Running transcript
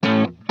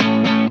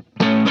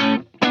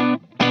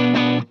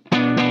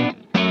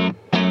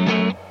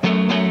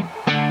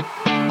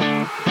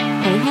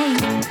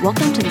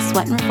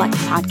Sweat and Reflect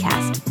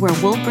podcast, where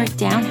we'll break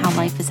down how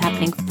life is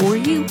happening for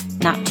you,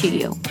 not to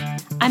you.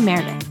 I'm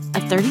Meredith, a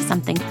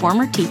 30-something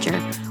former teacher,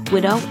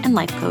 widow, and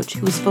life coach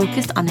who is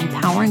focused on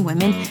empowering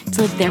women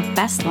to live their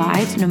best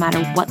lives no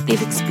matter what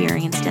they've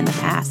experienced in the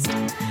past.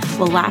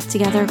 We'll laugh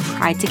together,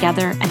 cry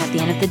together, and at the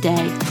end of the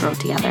day, grow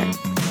together.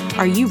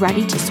 Are you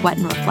ready to sweat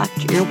and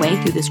reflect your way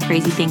through this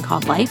crazy thing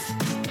called life?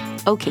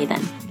 Okay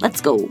then, let's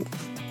go.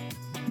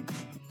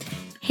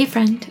 Hey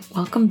friend,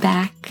 welcome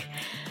back.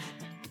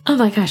 Oh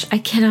my gosh, I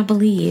cannot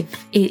believe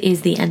it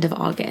is the end of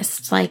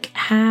August. Like,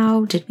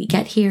 how did we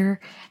get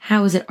here?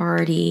 How is it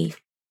already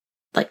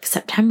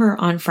September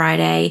on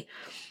Friday?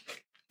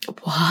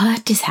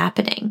 What is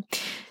happening?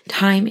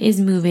 Time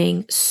is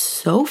moving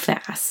so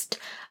fast.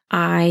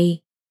 I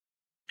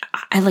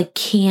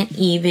can't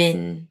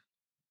even,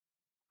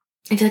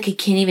 I feel like I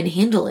can't even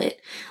handle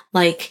it.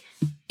 Like,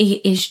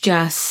 it is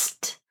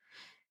just,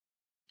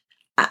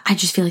 I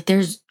just feel like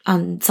there's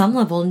on some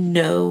level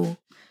no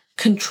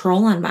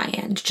control on my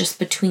end, just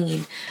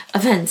between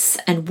events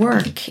and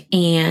work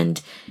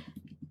and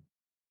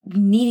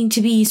needing to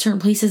be certain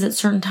places at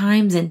certain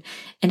times and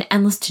an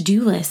endless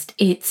to-do list.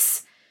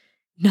 It's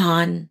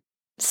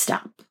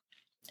non-stop.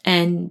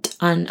 And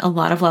on a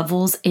lot of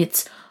levels,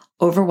 it's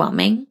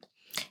overwhelming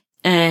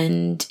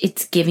and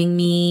it's giving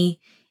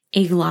me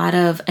a lot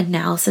of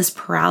analysis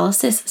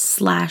paralysis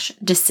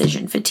 /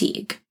 decision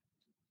fatigue.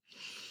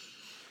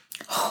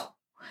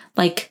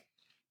 Like,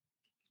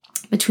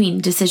 between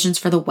decisions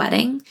for the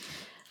wedding,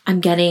 I'm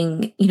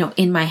getting,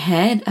 in my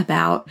head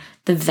about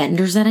the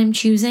vendors that I'm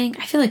choosing.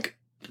 I feel like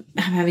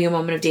I'm having a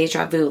moment of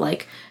deja vu.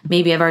 Like,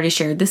 maybe I've already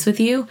shared this with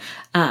you.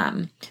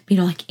 Am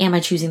I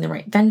choosing the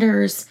right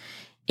vendors?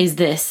 Is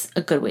this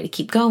a good way to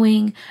keep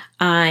going?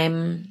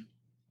 I'm,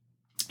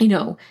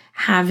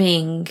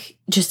 having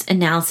just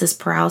analysis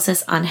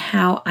paralysis on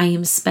how I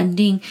am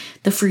spending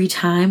the free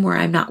time where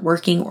I'm not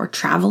working or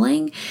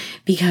traveling,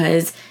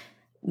 because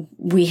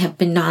we have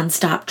been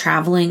nonstop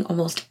traveling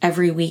almost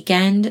every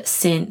weekend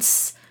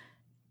since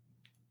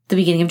the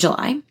beginning of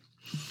July.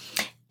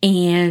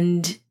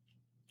 And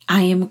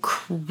I am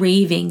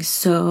craving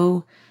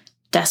so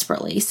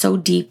desperately, so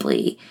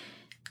deeply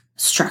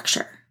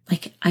structure.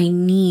 Like, I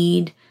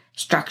need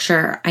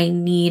structure. I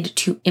need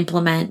to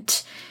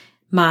implement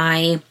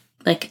my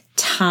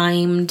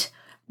timed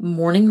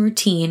morning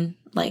routine.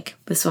 Like,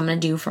 this is what I'm going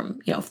to do from,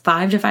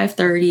 5 to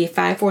 5:30,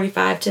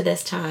 5:45 to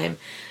this time.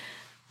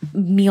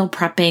 Meal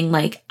prepping.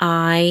 Like,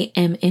 I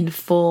am in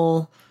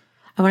full,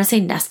 I want to say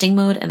nesting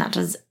mode. And I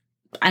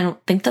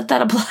don't think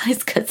that applies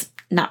because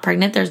not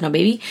pregnant. There's no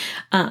baby.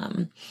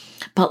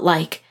 But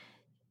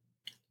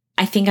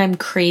I think I'm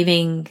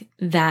craving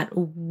that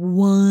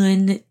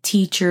one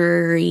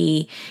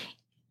teacher-y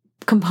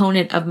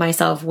component of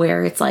myself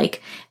where it's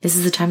like, this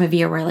is the time of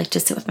year where I like to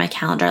sit with my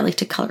calendar. I like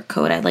to color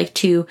code. I like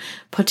to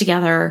put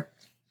together,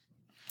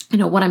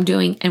 what I'm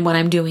doing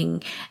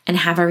and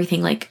have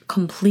everything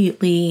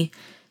completely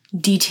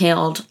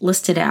detailed,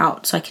 listed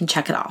out so I can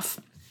check it off.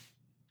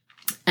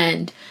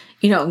 And,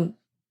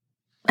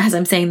 as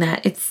I'm saying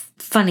that, it's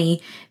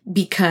funny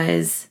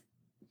because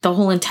the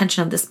whole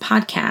intention of this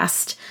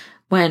podcast,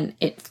 when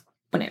it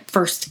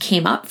first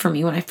came up for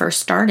me, when I first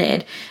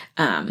started,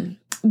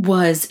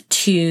 was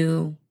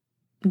to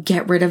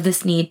get rid of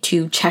this need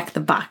to check the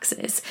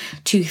boxes,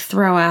 to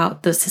throw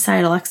out those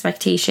societal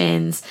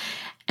expectations.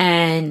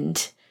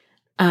 And,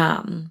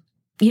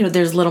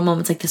 there's little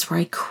moments like this where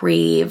I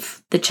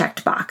crave the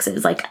checked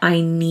boxes. Like,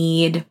 I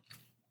need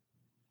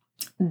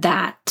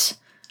that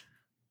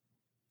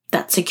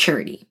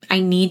security. I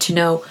need to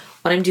know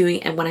what I'm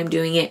doing and when I'm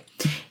doing it,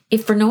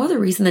 if for no other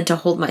reason than to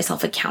hold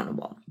myself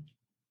accountable.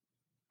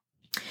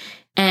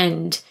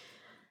 And,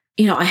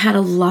 I had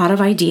a lot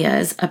of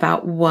ideas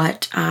about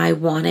what I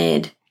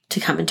wanted to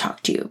come and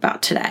talk to you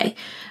about today.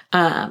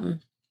 I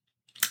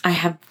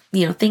have,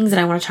 things that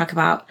I want to talk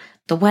about,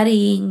 the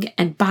wedding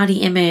and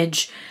body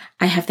image.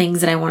 I have things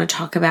that I want to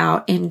talk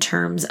about in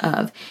terms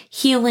of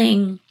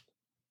healing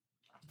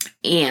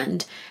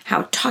and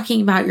how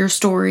talking about your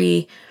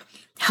story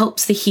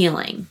helps the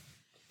healing.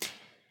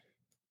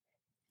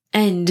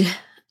 And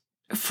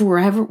for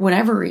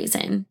whatever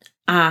reason,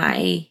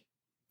 I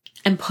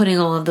am putting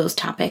all of those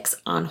topics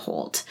on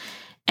hold.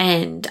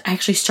 And I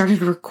actually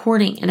started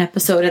recording an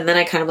episode and then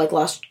I kind of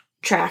lost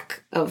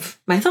track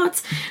of my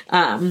thoughts.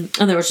 And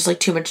there was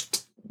just too much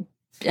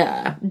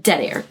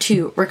dead air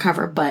to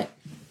recover. But,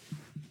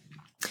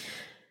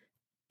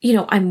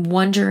 I'm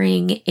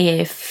wondering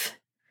if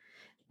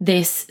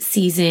this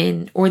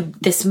season or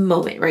this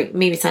moment, right?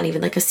 Maybe it's not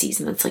even a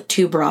season. That's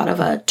too broad of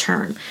a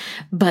term,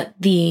 but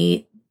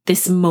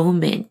this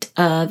moment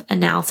of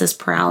analysis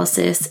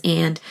paralysis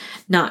and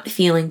not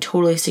feeling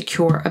totally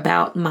secure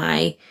about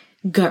my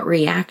gut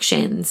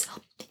reactions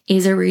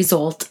is a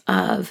result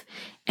of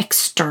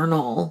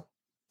external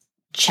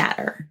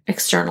chatter,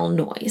 external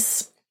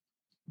noise.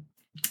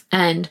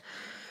 And,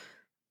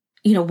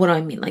 what do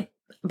I mean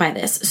by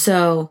this?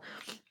 So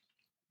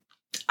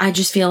I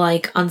just feel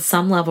like on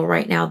some level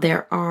right now,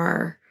 there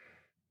are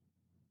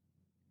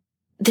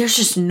there's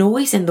just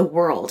noise in the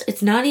world.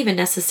 It's not even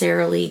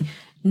necessarily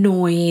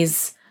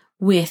noise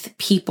with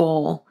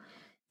people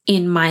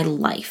in my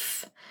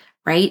life,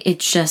 right?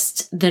 It's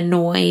just the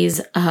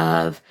noise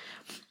of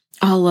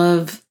all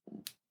of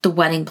the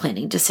wedding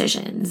planning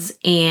decisions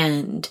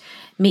and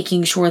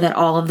making sure that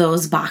all of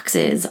those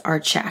boxes are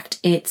checked.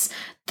 It's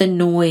the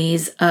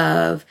noise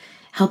of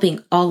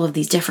helping all of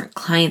these different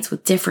clients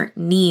with different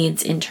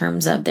needs in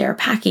terms of their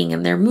packing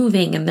and their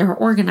moving and their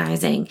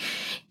organizing.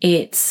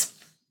 It's,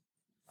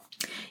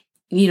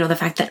 the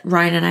fact that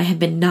Ryan and I have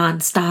been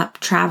nonstop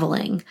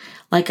traveling,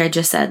 like I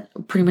just said,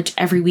 pretty much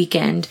every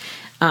weekend,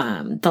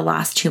 the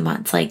last 2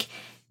 months. Like,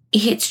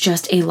 it's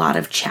just a lot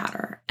of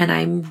chatter. And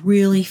I'm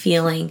really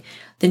feeling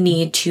the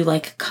need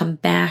to come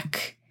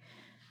back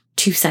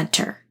to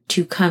center,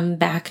 to come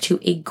back to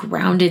a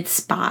grounded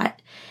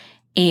spot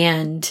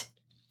and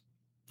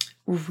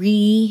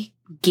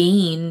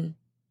regain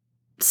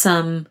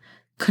some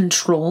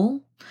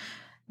control,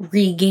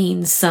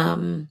 regain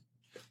some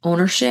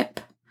ownership,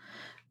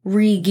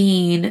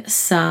 regain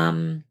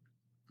some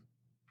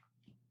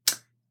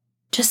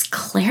just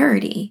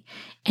clarity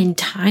and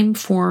time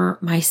for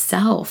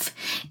myself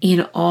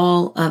in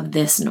all of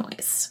this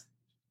noise.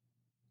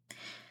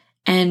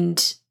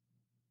 And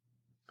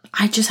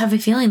I just have a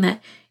feeling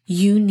that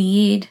you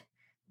need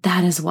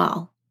that as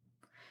well,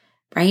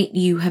 right?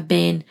 You have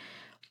been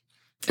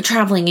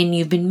traveling and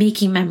you've been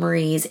making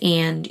memories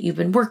and you've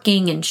been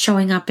working and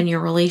showing up in your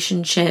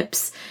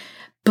relationships.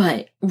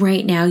 But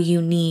right now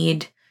you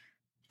need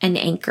an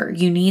anchor.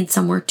 You need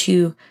somewhere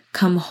to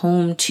come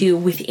home to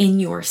within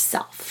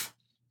yourself.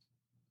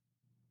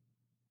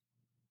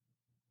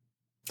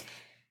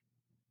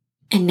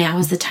 And now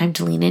is the time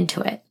to lean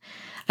into it.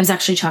 I was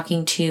actually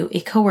talking to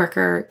a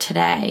coworker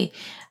today,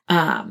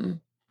 and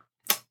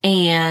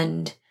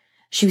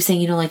she was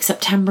saying,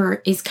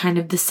 September is kind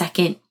of the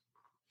second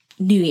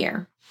new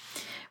year,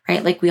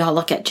 right? Like, we all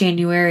look at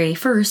January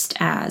 1st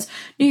as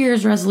New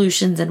Year's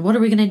resolutions and what are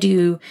we going to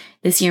do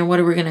this year and what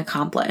are we going to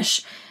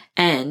accomplish?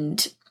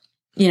 And,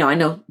 I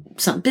know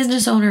some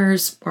business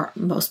owners, or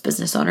most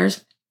business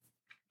owners,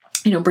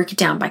 break it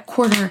down by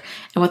quarter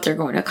and what they're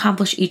going to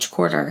accomplish each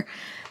quarter.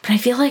 But I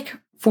feel like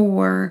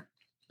for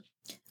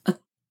a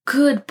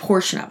good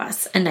portion of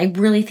us, and I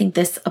really think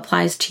this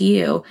applies to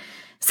you,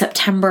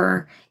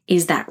 September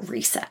is that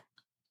reset,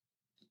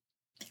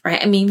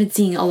 right? I'm even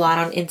seeing a lot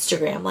on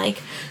Instagram,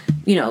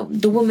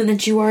 the woman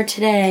that you are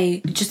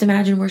today, just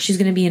imagine where she's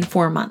going to be in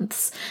 4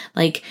 months.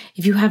 Like,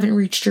 if you haven't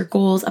reached your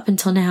goals up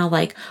until now,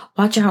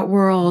 watch out,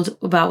 world,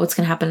 about what's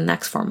going to happen in the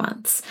next 4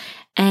 months.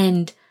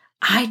 And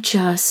I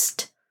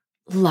just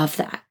love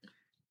that.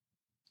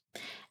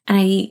 And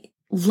I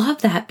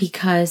love that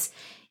because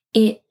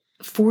it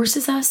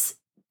forces us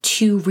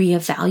to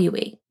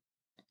reevaluate.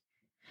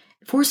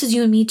 It forces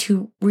you and me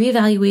to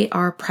reevaluate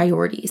our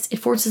priorities. It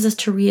forces us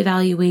to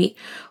reevaluate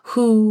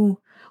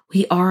who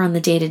we are on the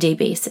day-to-day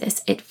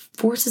basis. It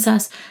forces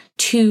us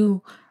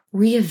to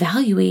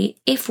reevaluate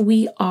if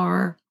we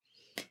are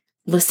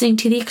listening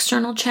to the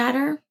external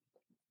chatter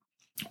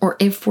or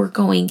if we're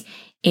going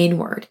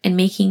inward and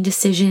making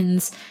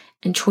decisions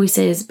and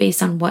choices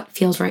based on what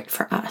feels right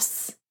for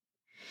us.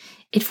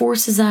 It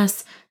forces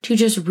us to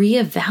just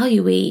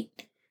reevaluate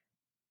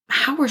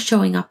how we're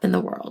showing up in the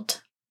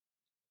world.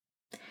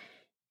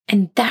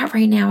 And that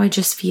right now I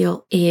just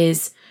feel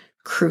is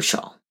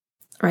crucial,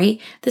 right?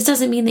 This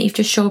doesn't mean that you have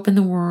to show up in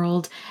the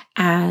world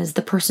as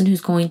the person who's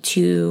going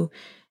to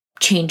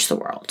change the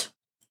world.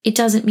 It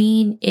doesn't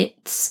mean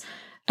it's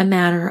a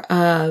matter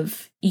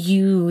of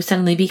you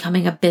suddenly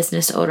becoming a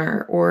business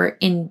owner or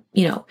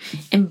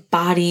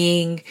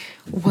embodying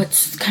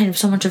what's kind of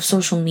so much of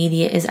social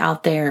media is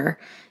out there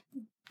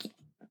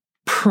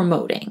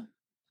promoting,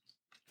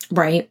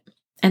 right?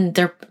 And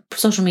their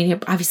social media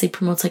obviously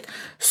promotes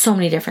so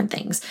many different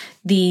things.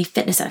 The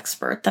fitness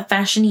expert, the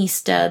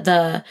fashionista,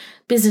 the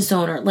business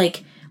owner,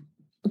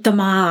 the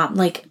mom,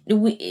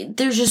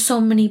 there's just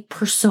so many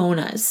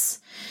personas.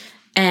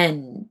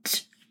 And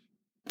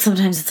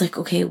sometimes it's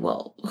okay,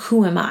 well,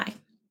 who am I?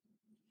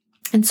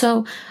 And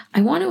so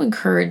I want to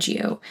encourage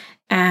you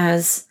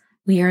as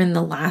we are in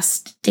the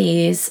last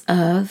days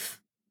of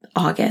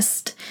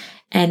August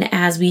and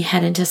as we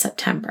head into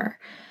September,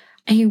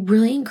 I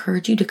really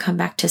encourage you to come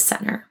back to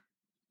center,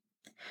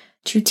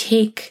 to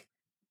take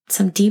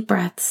some deep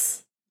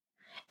breaths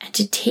and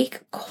to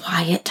take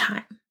quiet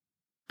time.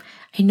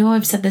 I know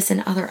I've said this in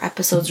other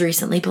episodes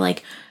recently,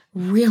 but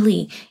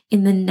really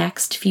in the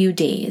next few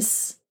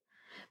days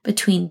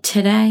between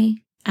today,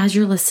 as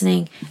you're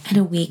listening, and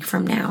a week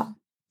from now,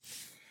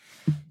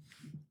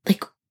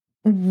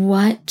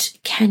 what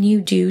can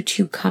you do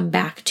to come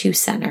back to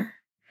center?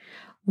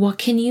 What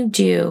can you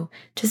do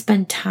to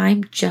spend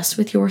time just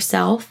with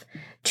yourself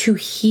to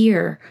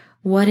hear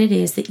what it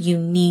is that you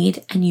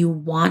need and you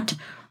want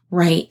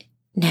right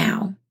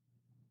now?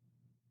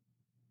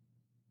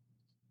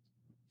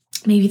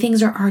 Maybe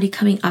things are already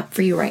coming up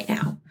for you right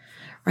now,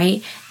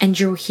 right? And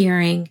you're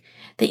hearing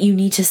that you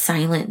need to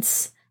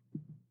silence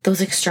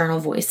those external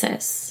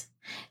voices.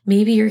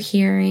 Maybe you're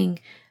hearing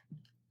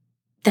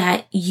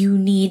that you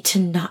need to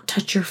not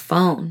touch your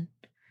phone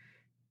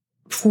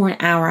for an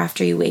hour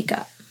after you wake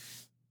up.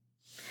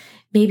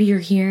 Maybe you're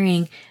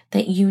hearing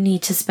that you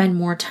need to spend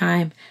more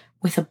time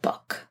with a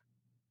book.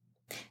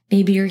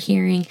 Maybe you're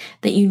hearing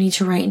that you need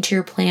to write into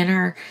your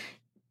planner,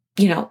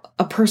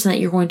 a person that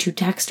you're going to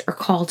text or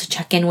call to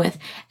check in with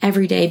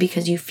every day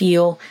because you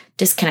feel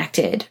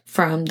disconnected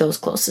from those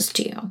closest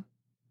to you.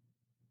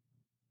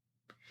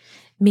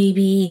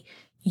 Maybe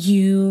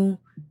you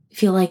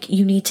feel like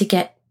you need to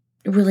get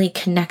really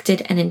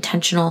connected and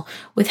intentional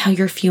with how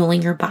you're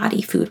fueling your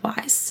body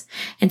food-wise.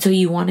 And so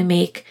you want to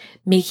make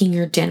making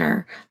your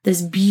dinner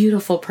this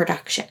beautiful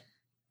production.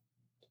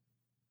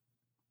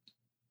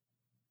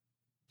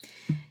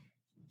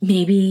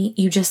 Maybe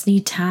you just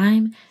need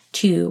time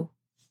to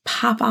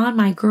pop on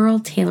my girl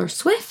Taylor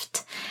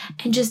Swift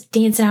and just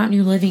dance out in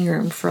your living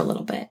room for a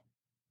little bit.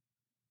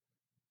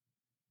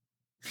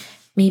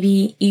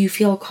 Maybe you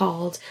feel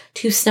called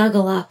to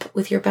snuggle up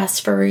with your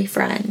best furry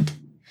friend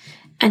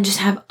and just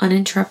have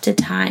uninterrupted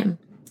time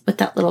with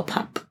that little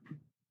pup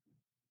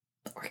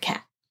or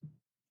cat.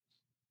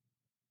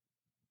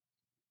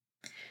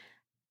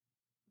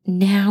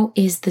 Now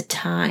is the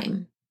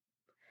time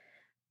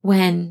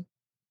when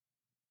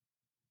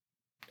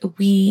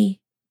we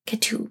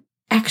get to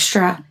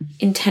extra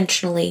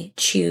intentionally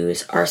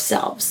choose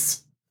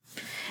ourselves.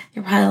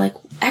 You're probably like,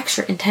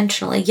 extra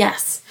intentionally?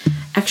 Yes,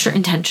 extra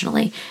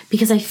intentionally,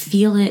 because I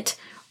feel it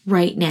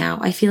right now.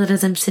 I feel it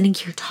as I'm sitting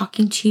here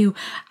talking to you.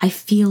 I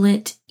feel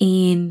it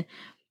in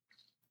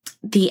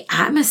the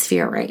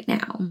atmosphere right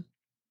now.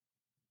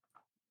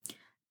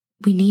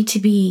 We need to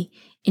be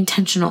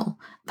intentional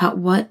about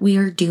what we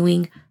are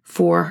doing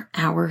for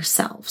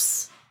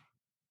ourselves.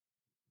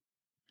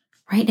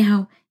 Right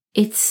now,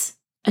 it's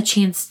a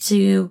chance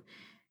to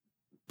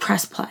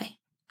press play,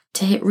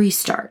 to hit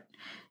restart,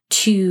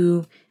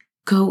 to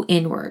go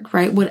inward,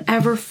 right?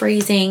 Whatever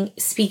phrasing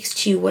speaks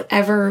to you,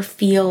 whatever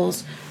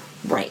feels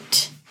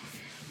right.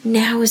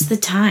 Now is the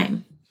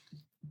time,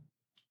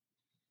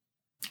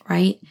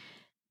 right?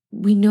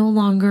 We no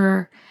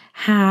longer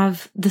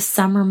have the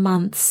summer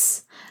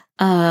months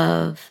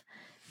of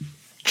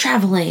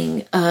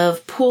traveling,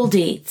 of pool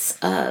dates,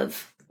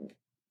 of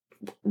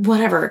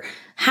whatever,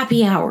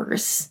 happy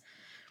hours.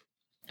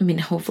 I mean,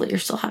 hopefully you're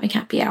still having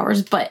happy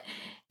hours, but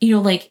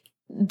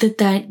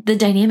the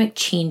dynamic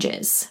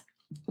changes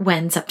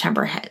when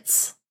September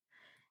hits.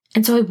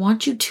 And so I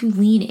want you to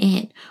lean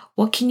in.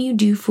 What can you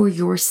do for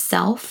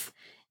yourself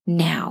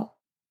now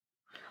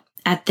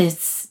at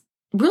this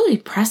really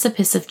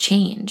precipice of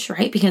change,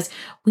 right? Because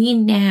we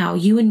now,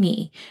 you and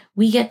me,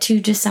 we get to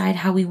decide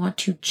how we want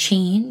to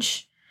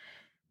change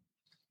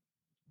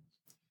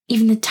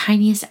even the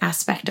tiniest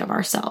aspect of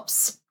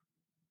ourselves.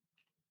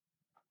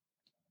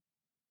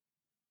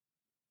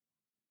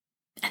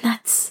 And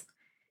that's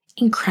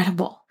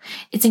incredible.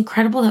 It's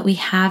incredible that we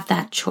have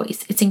that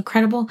choice. It's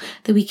incredible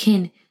that we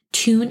can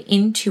tune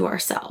into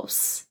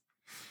ourselves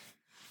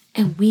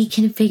and we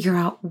can figure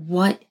out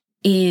what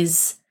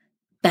is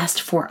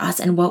best for us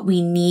and what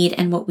we need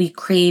and what we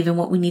crave and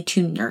what we need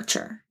to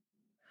nurture.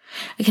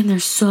 Again,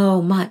 there's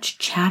so much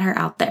chatter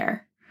out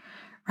there,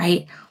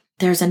 right?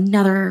 There's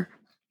another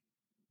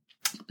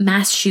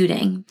mass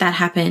shooting that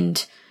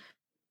happened.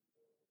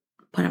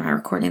 When am I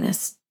recording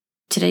this?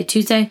 Today,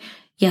 Tuesday?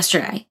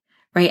 Yesterday,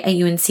 right?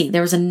 At UNC.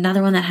 There was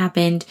another one that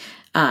happened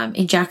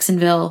in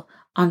Jacksonville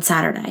on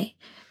Saturday.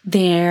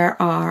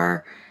 There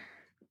are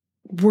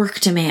work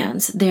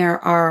demands. There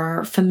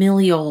are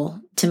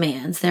familial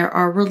demands. There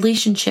are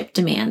relationship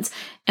demands.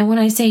 And when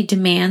I say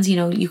demands,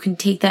 you can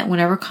take that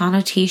whatever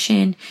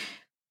connotation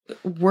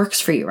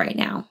works for you right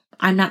now.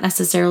 I'm not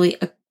necessarily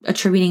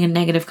attributing a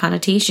negative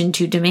connotation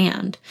to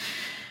demand.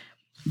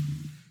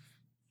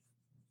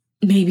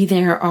 Maybe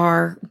there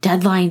are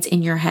deadlines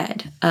in your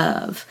head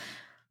of,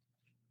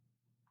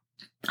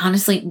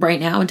 honestly, right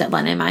now, a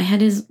deadline in my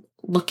head is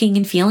looking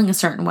and feeling a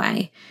certain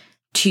way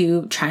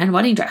to try on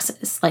wedding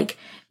dresses. Like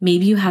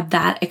maybe you have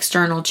that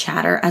external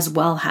chatter as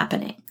well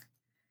happening.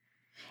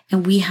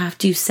 And we have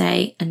to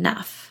say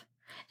enough.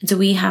 And so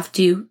we have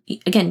to,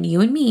 again,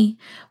 you and me,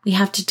 we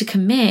have to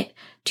commit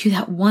to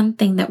that one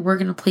thing that we're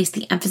going to place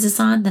the emphasis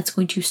on that's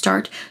going to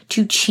start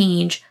to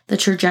change the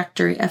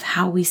trajectory of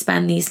how we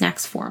spend these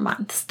next 4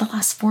 months, the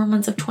last 4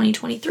 months of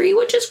 2023,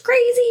 which is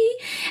crazy.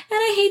 And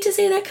I hate to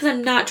say that because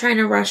I'm not trying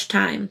to rush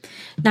time.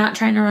 Not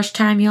trying to rush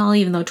time, y'all,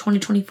 even though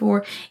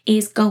 2024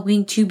 is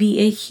going to be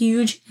a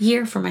huge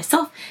year for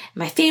myself and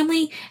my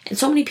family and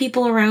so many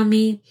people around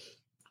me.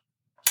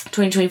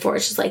 2024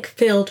 is just like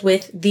filled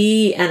with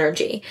the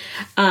energy.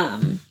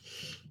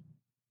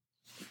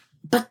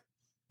 But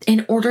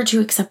in order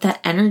to accept that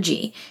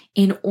energy,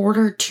 in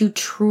order to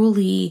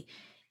truly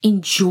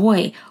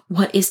enjoy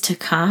what is to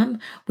come,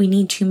 we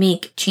need to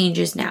make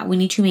changes now. We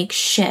need to make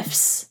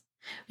shifts.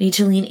 We need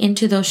to lean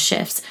into those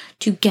shifts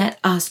to get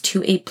us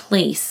to a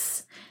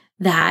place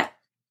that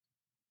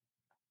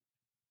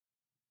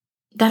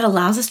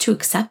allows us to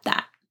accept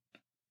that.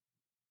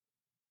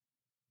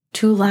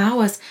 To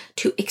allow us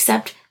to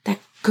accept that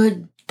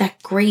good,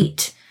 that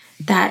great,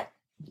 that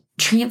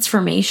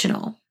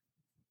transformational.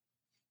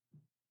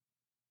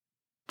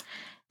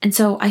 And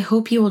so I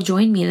hope you will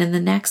join me in the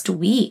next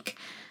week.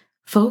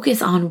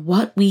 Focus on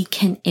what we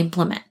can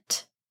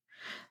implement.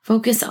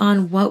 Focus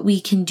on what we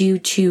can do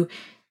to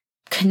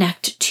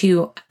connect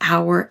to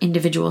our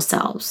individual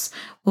selves,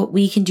 what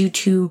we can do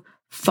to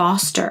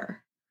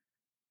foster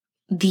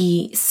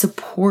the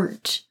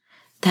support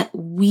that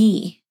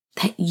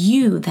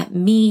you, that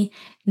me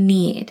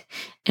need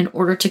in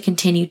order to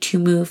continue to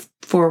move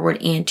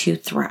forward and to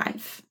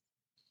thrive.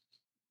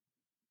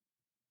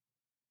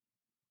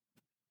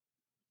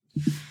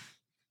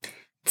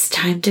 It's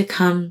time to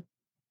come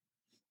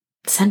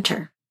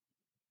center.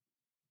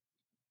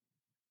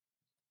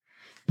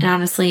 And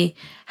honestly,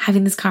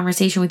 having this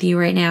conversation with you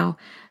right now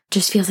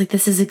just feels like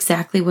this is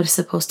exactly what is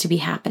supposed to be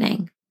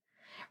happening,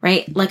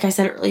 right? Like I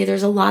said earlier,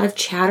 there's a lot of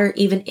chatter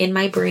even in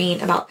my brain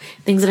about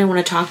things that I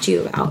want to talk to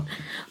you about,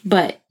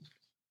 but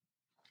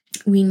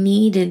we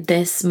needed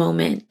this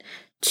moment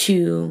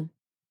to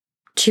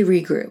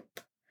regroup,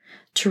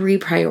 to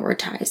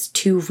reprioritize,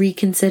 to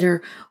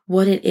reconsider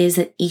what it is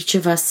that each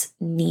of us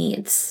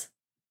needs.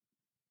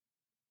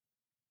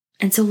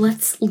 And so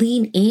let's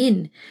lean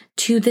in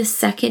to this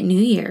second new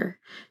year,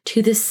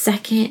 to this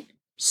second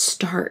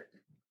start.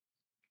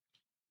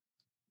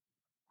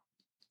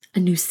 A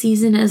new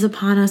season is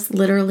upon us,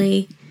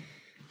 literally.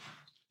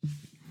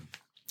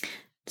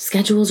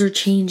 Schedules are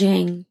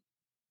changing.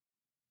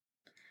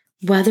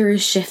 Weather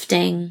is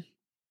shifting.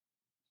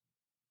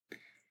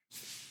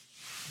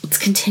 Let's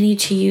continue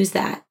to use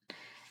that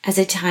as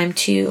a time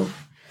to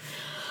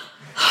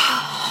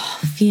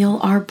feel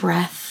our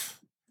breath,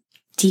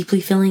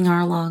 deeply filling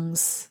our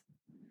lungs,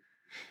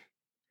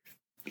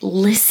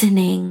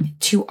 listening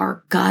to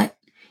our gut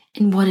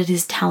and what it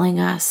is telling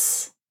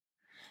us,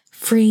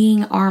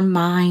 freeing our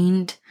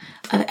mind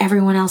of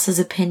everyone else's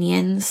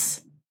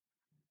opinions,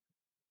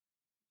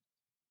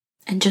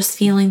 and just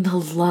feeling the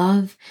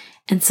love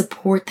and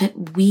support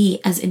that we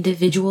as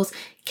individuals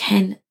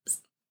can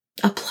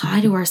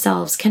apply to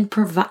ourselves,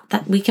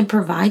 that we can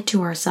provide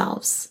to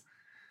ourselves.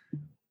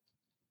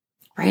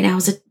 Right now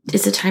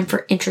is a time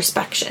for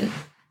introspection.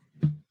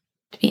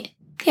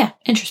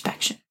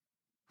 Introspection.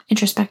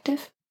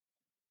 Introspective?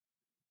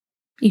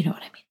 You know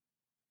what I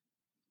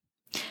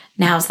mean.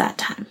 Now's that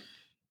time.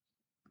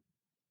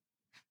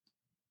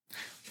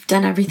 We've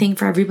done everything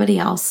for everybody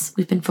else.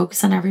 We've been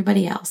focused on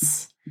everybody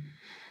else.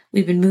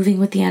 We've been moving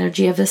with the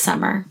energy of the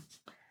summer,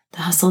 the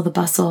hustle, the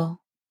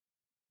bustle,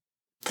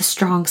 the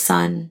strong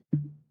sun.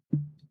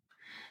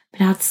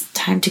 But now it's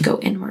time to go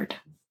inward.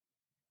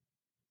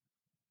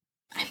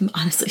 I'm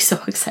honestly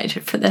so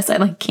excited for this.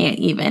 I can't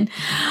even.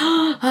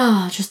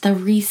 Just the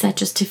reset,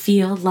 just to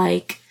feel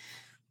like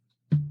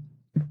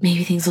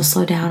maybe things will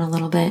slow down a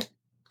little bit.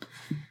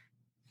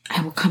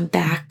 I will come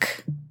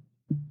back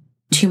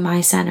to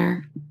my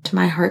center, to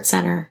my heart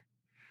center,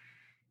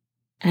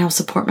 and I will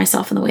support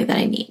myself in the way that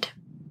I need.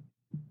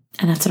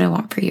 And that's what I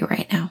want for you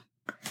right now.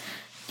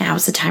 Now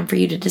is the time for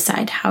you to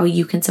decide how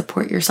you can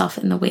support yourself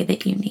in the way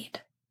that you need.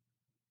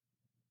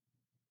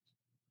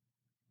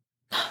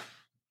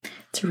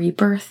 It's a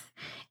rebirth.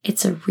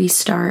 It's a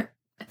restart.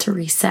 It's a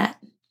reset.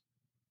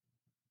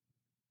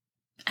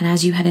 And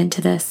as you head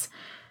into this,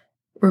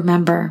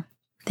 remember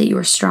that you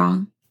are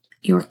strong.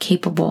 You are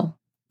capable.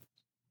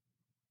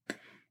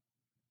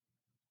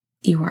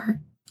 You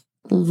are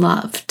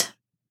loved.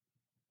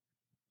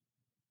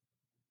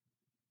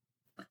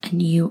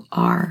 And you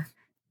are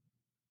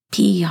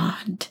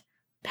beyond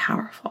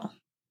powerful.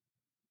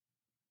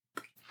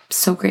 I'm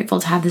so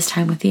grateful to have this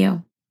time with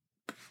you.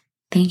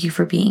 Thank you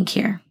for being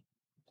here.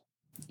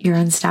 You're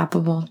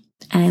unstoppable,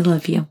 and I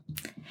love you.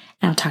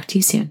 And I'll talk to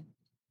you soon.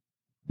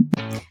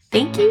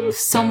 Thank you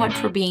so much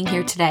for being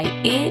here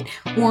today. It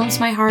warms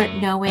my heart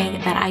knowing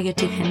that I get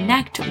to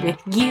connect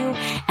with you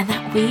and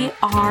that we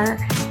are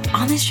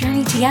on this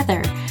journey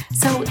together.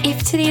 So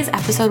if today's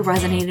episode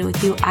resonated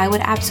with you, I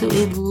would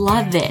absolutely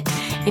love it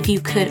if you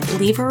could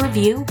leave a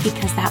review,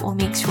 because that will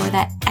make sure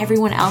that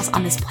everyone else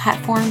on this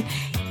platform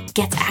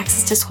gets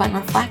access to Sweat and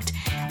Reflect.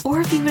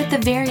 Or if you would at the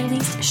very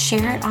least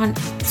share it on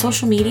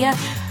social media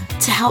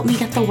to help me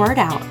get the word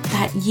out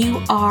that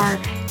you are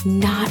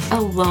not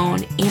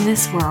alone in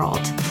this world.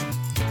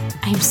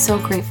 I am so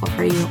grateful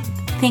for you.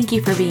 Thank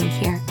you for being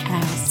here, and I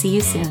will see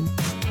you soon.